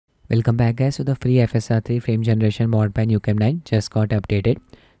Welcome back guys. So the free FSR3 frame generation mod by Nukem9 just got updated.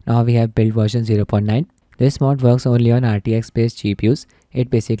 Now we have build version 0.9. This mod works only on RTX based GPUs. It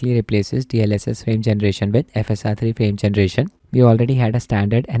basically replaces DLSS frame generation with FSR3 frame generation. We already had a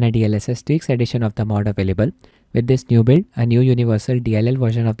standard and a DLSS tweaks edition of the mod available. With this new build, a new Universal DLL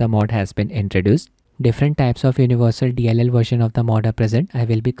version of the mod has been introduced. Different types of Universal DLL version of the mod are present. I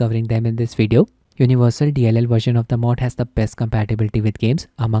will be covering them in this video. Universal DLL version of the mod has the best compatibility with games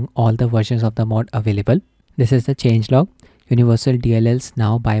among all the versions of the mod available. This is the changelog. Universal DLLs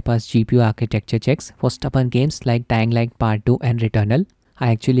now bypass GPU architecture checks for stubborn games like Dying Light Part 2 and Returnal.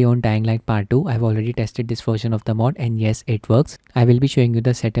 I actually own Dying Light Part 2. I've already tested this version of the mod and yes, it works. I will be showing you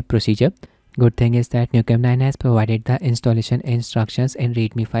the setup procedure. Good thing is that Nukem9 has provided the installation instructions in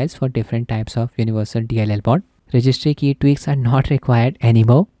README files for different types of Universal DLL mod. Registry key tweaks are not required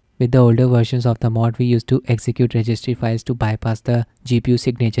anymore. With the older versions of the mod, we used to execute registry files to bypass the GPU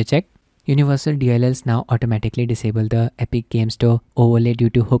signature check. Universal DLLs now automatically disable the Epic Game Store overlay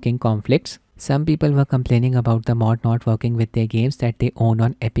due to hooking conflicts. Some people were complaining about the mod not working with their games that they own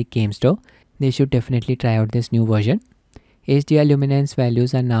on Epic Game Store. They should definitely try out this new version. HDR luminance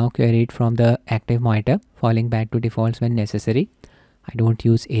values are now queried from the active monitor, falling back to defaults when necessary. I don't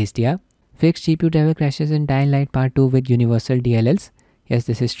use HDR. Fixed GPU driver crashes in Dying Light Part 2 with Universal DLLs. Yes,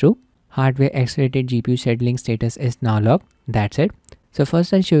 this is true. Hardware accelerated GPU scheduling status is now locked. That's it. So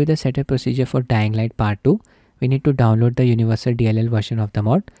first I'll show you the setup procedure for Dying Light Part 2. We need to download the Universal DLL version of the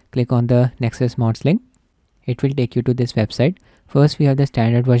mod. Click on the Nexus mods link. It will take you to this website. First we have the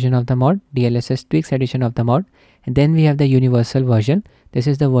standard version of the mod, DLSS tweaks edition of the mod, and then we have the universal version. This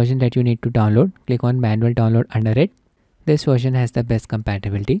is the version that you need to download. Click on manual download under it. This version has the best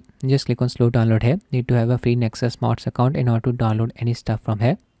compatibility. Just click on slow download here. Need to have a free Nexus mods account in order to download any stuff from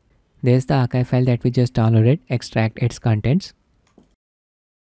here. There's the archive file that we just downloaded. Extract its contents.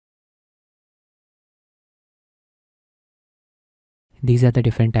 These are the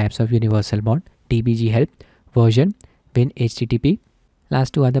different types of universal mod: dbghelp, version, winhttp.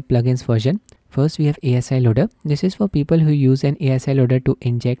 Last two are the plugins version. First we have ASI loader. This is for people who use an ASI loader to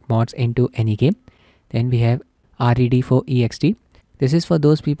inject mods into any game. Then we have RED4EXT. This is for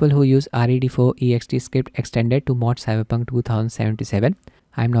those people who use RED4EXT script extended to mod Cyberpunk 2077.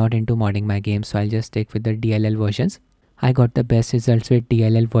 I'm not into modding my game, so I'll just stick with the DLL versions. I got the best results with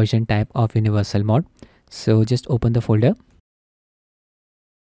DLL version type of universal mod. So just open the folder.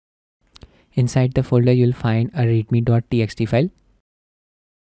 Inside the folder you'll find a readme.txt file.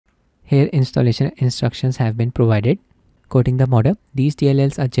 Here installation instructions have been provided. Quoting the modder, these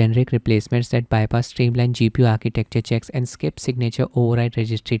DLLs are generic replacements that bypass streamlined GPU architecture checks and skip signature override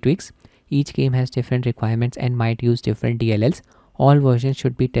registry tweaks. Each game has different requirements and might use different DLLs. All versions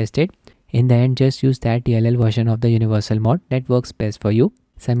should be tested. In the end, just use that DLL version of the universal mod that works best for you.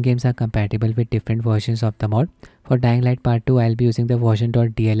 Some games are compatible with different versions of the mod. For Dying Light Part 2, I'll be using the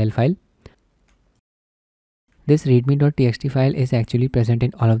Version.dll file. This readme.txt file is actually present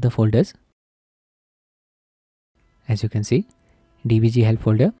in all of the folders. As you can see, dbghelp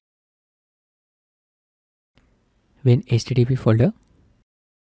folder, winhttp folder.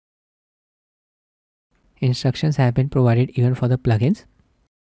 Instructions have been provided even for the plugins.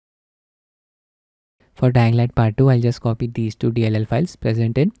 For Dying Light Part 2, I'll just copy these two DLL files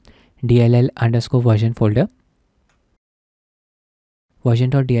present in DLL_version folder.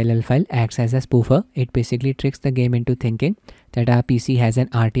 Version.dll file acts as a spoofer. It basically tricks the game into thinking that our PC has an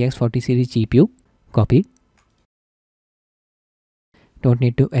RTX 40 series GPU. Copy. Don't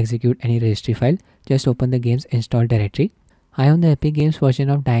need to execute any registry file. Just open the game's install directory. I own the Epic Games version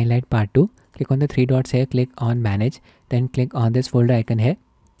of Dying Light Part 2. Click on the three dots here, click on manage, then click on this folder icon here.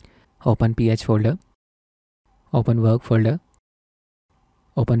 Open ph folder, open work folder,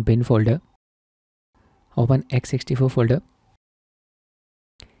 open bin folder, open x64 folder.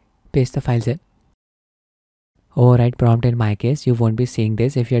 Paste the files here. Override prompt in my case. You won't be seeing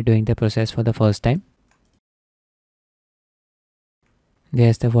this if you're doing the process for the first time.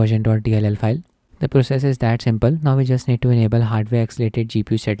 There's the version.dll file. The process is that simple. Now we just need to enable hardware accelerated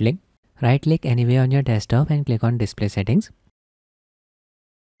GPU scheduling. Right click anywhere on your desktop and click on display settings.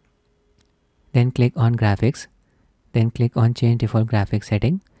 Then click on graphics. Then click on change default graphics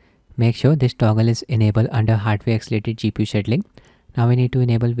setting. Make sure this toggle is enabled under hardware accelerated GPU scheduling. Now we need to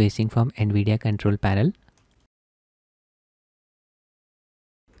enable Vsync from NVIDIA control panel.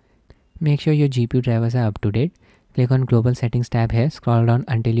 Make sure your GPU drivers are up to date. Click on global settings tab here, scroll down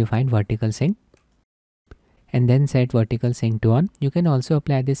until you find vertical sync. And then set vertical sync to on. You can also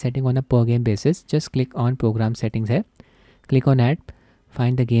apply this setting on a per game basis. Just click on program settings here. Click on add,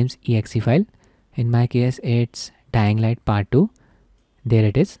 find the game's exe file. In my case, it's Dying Light Part 2. There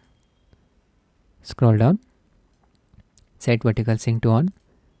it is. Scroll down, set vertical sync to on,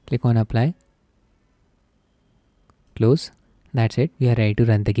 click on apply, close. That's it, we are ready to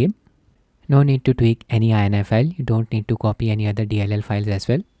run the game. No need to tweak any INI file, you don't need to copy any other DLL files as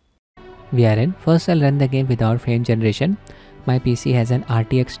well. We are in. First I'll run the game without frame generation. My PC has an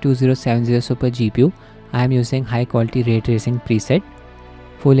RTX 2070 Super GPU. I am using high quality ray tracing preset,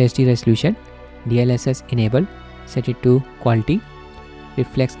 full HD resolution, DLSS enable, set it to quality,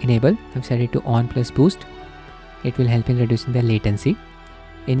 reflex enable, I've set it to on plus boost. It will help in reducing the latency.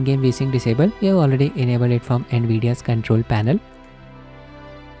 In-game Vsync disable, we have already enabled it from NVIDIA's control panel.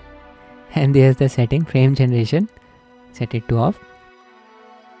 And there's the setting, frame generation, set it to off.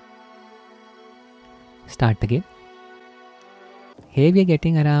 Start the game. Here we are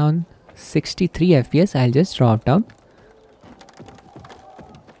getting around 63 FPS. I'll just drop down.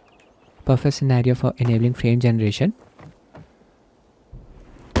 Perfect scenario for enabling frame generation.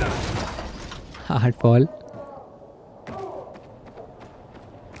 Hard fall.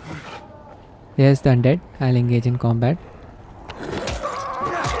 There's the undead. I'll engage in combat.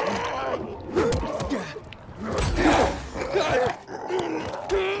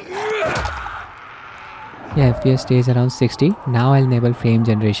 Yeah, FPS stays around 60. Now I'll enable frame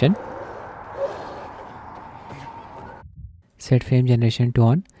generation. Set frame generation to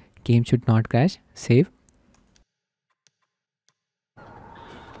on. Game should not crash. Save.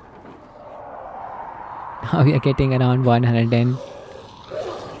 Now we are getting around 110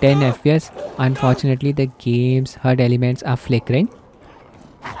 FPS. Unfortunately, the game's HUD elements are flickering.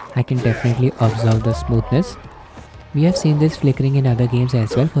 I can definitely observe the smoothness. We have seen this flickering in other games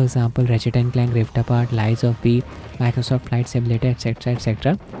as well. For example, Ratchet & Clank Rift Apart, Lies of P, Microsoft Flight Simulator, etc.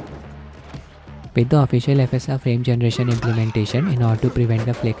 etc. With the official FSR frame generation implementation, in order to prevent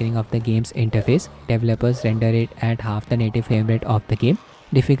the flickering of the game's interface, developers render it at half the native frame rate of the game.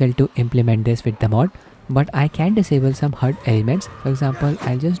 Difficult to implement this with the mod, but I can disable some HUD elements. For example,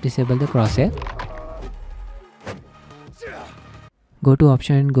 I'll just disable the crosshair. Go to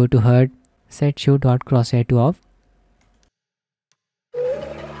option, go to HUD, set show.crosshair to off.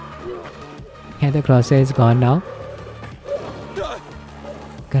 Yeah, the crosshair is gone now.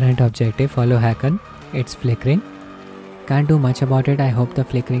 Current objective, follow Hacken. It's flickering. Can't do much about it. I hope the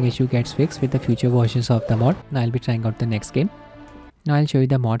flickering issue gets fixed with the future versions of the mod. Now I'll be trying out the next game. Now I'll show you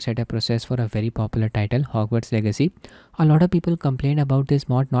the mod setup process for a very popular title, Hogwarts Legacy. A lot of people complained about this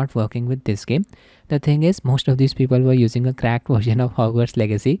mod not working with this game. The thing is, most of these people were using a cracked version of Hogwarts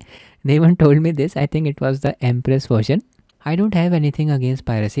Legacy. They even told me this. I think it was the Empress version. I don't have anything against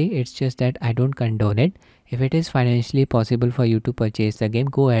piracy, it's just that I don't condone it. If it is financially possible for you to purchase the game,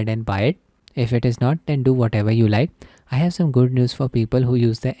 go ahead and buy it. If it is not, then do whatever you like. I have some good news for people who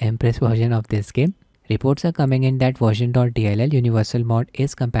use the Empress version of this game. Reports are coming in that Version.dll Universal Mod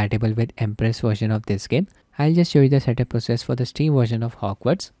is compatible with Empress version of this game. I'll just show you the setup process for the Steam version of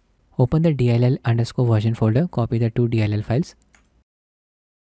Hogwarts. Open the DLL_version folder, copy the two DLL files.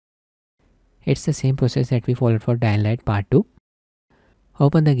 It's the same process that we followed for Dying Light Part 2.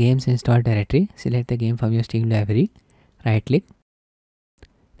 Open the game's install directory, select the game from your Steam library, right click,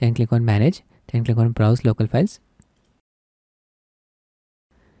 then click on Manage, then click on Browse Local Files.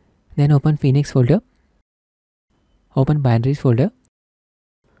 Then open Phoenix folder, open Binaries folder,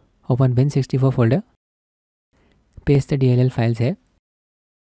 open Win64 folder, paste the DLL files here.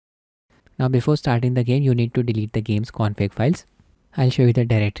 Now before starting the game, you need to delete the game's config files. I'll show you the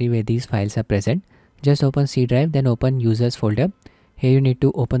directory where these files are present. Just open C drive, then open users folder. Here you need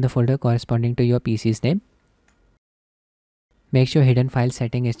to open the folder corresponding to your PC's name. Make sure hidden file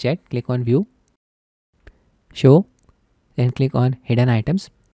setting is checked. Click on view, show, then click on hidden items.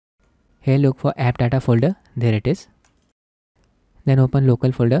 Here look for app data folder, there it is. Then open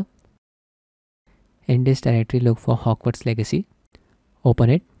local folder. In this directory look for Hogwarts Legacy. Open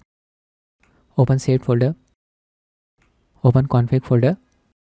it. Open saved folder. Open config folder.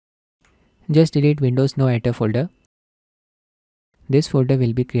 Just delete Windows no editor folder. This folder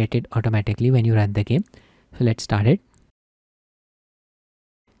will be created automatically when you run the game. So let's start it.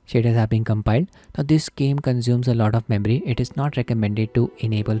 Shaders are being compiled. Now this game consumes a lot of memory. It is not recommended to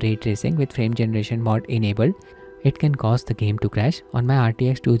enable ray tracing with frame generation mod enabled. It can cause the game to crash. On my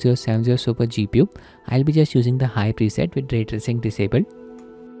RTX 2070 Super GPU, I'll be just using the high preset with ray tracing disabled.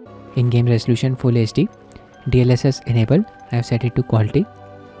 In-game resolution full HD. DLSS enabled. I have set it to quality.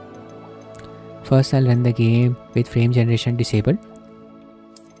 First I'll run the game with frame generation disabled.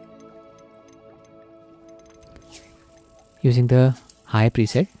 Using the high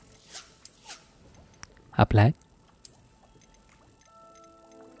preset. Apply.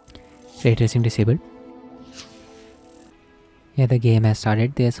 Ray tracing disabled. Yeah, the game has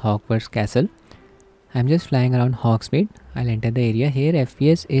started. There's Hogwarts Castle. I'm just flying around Hogsmeade. I'll enter the area. Here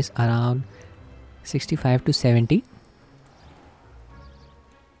FPS is around 65 to 70.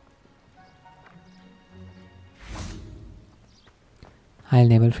 I'll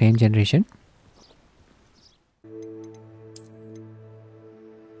enable frame generation.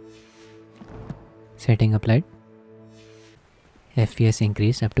 Setting applied. FPS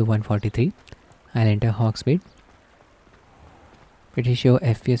increased up to 143. I'll enter Hogsmeade. Pretty sure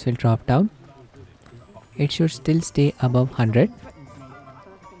FPS will drop down. It should still stay above 100.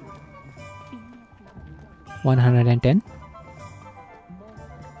 110.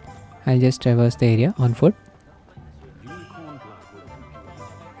 I'll just traverse the area on foot.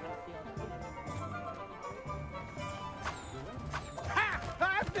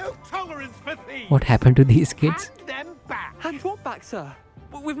 What happened to these kids? Hand them back. Hand what back, sir?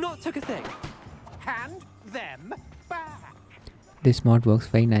 We've not took a thing. Hand them back. This mod works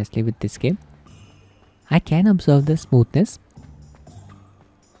very nicely with this game. I can observe the smoothness.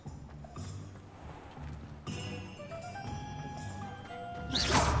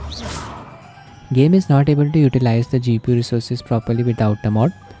 Game is not able to utilize the GPU resources properly without the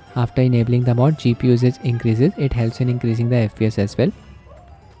mod. After enabling the mod, GPU usage increases. It helps in increasing the FPS as well.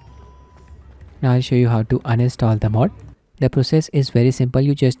 Now I'll show you how to uninstall the mod. The process is very simple.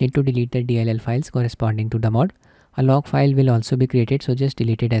 You just need to delete the DLL files corresponding to the mod. A log file will also be created, so just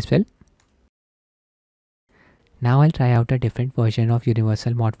delete it as well. Now I'll try out a different version of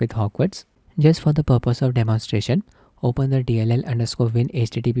Universal Mod with Hogwarts. Just for the purpose of demonstration, open the DLL_win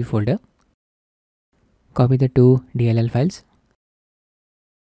HTTP folder. Copy the two DLL files.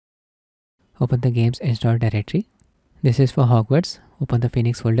 Open the game's install directory. This is for Hogwarts. Open the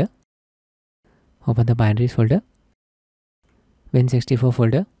Phoenix folder. Open the binaries folder. Win64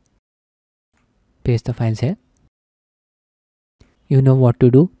 folder. Paste the files here. You know what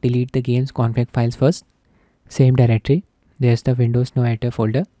to do. Delete the game's config files first. Same directory. There's the Windows no editor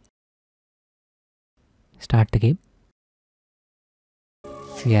folder. Start the game.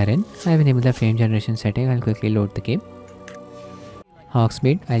 We are in. I have enabled the frame generation setting. I'll quickly load the game.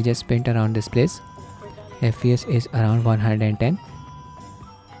 Hogsmeade. I'll just sprint around this place. FPS is around 110.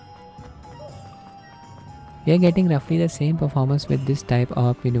 We are getting roughly the same performance with this type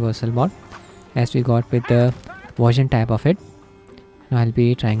of Universal mod as we got with the version type of it. Now I'll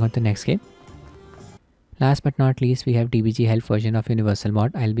be trying out the next game. Last but not least, we have dbghelp version of Universal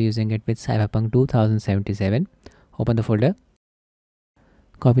mod. I'll be using it with Cyberpunk 2077. Open the folder.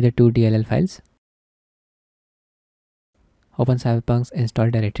 Copy the two DLL files. Open Cyberpunk's install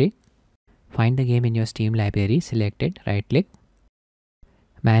directory. Find the game in your Steam library. Select it. Right click.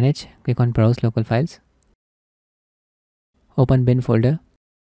 Manage. Click on Browse Local Files. Open bin folder.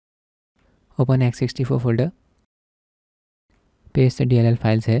 Open x64 folder. Paste the DLL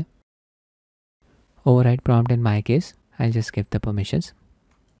files here. Override prompt in my case. I'll just skip the permissions.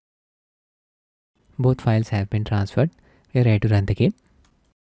 Both files have been transferred. We're ready to run the game.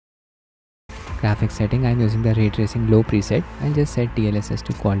 Graphics setting. I'm using the ray tracing low preset. I'll just set DLSS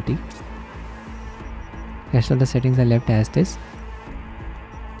to quality. Rest of the settings are left as this.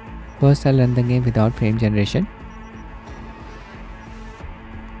 First I'll run the game without frame generation.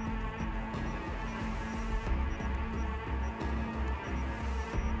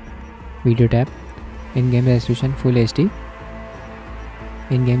 Video tab. In-game resolution Full HD.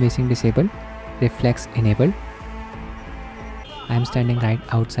 In-game vsync disabled. Reflex enabled. I am standing right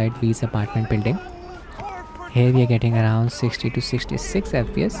outside V's apartment building. Here we are getting around 60 to 66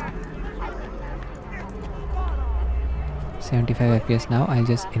 FPS. 75 FPS now. I'll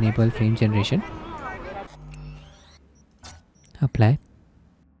just enable frame generation. Apply.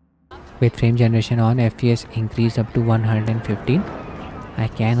 With frame generation on, FPS increased up to 115. I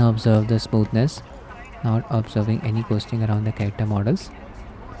can observe the smoothness, not observing any ghosting around the character models.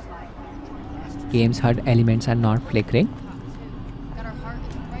 Game's HUD elements are not flickering.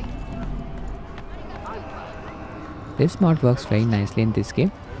 This mod works very nicely in this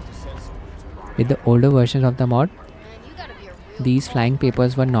game. With the older versions of the mod, these flying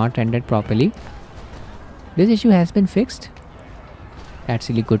papers were not rendered properly. This issue has been fixed. That's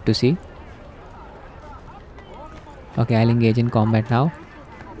really good to see. Okay, I'll engage in combat now.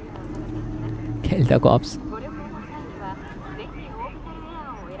 Kill the cops.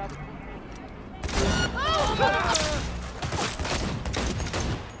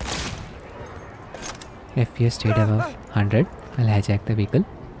 FPS stayed above 100. I'll hijack the vehicle.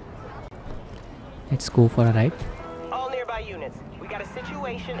 Let's go for a ride. All nearby units. We got a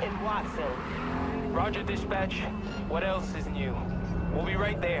situation in Watson. Roger, dispatch. What else is new? We'll be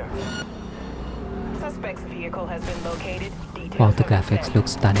right there. Suspect's vehicle has been located. Details Wow, the have been graphics sent. look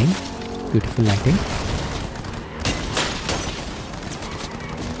stunning. Beautiful lighting.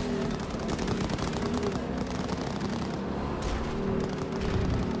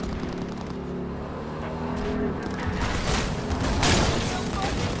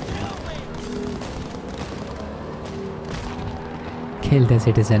 Kill the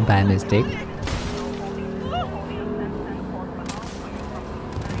citizen by mistake.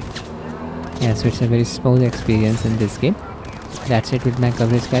 Yeah, so it's a very smooth experience in this game. That's it with my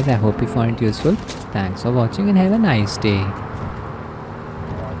coverage, guys. I hope you found it useful. Thanks for watching and have a nice day.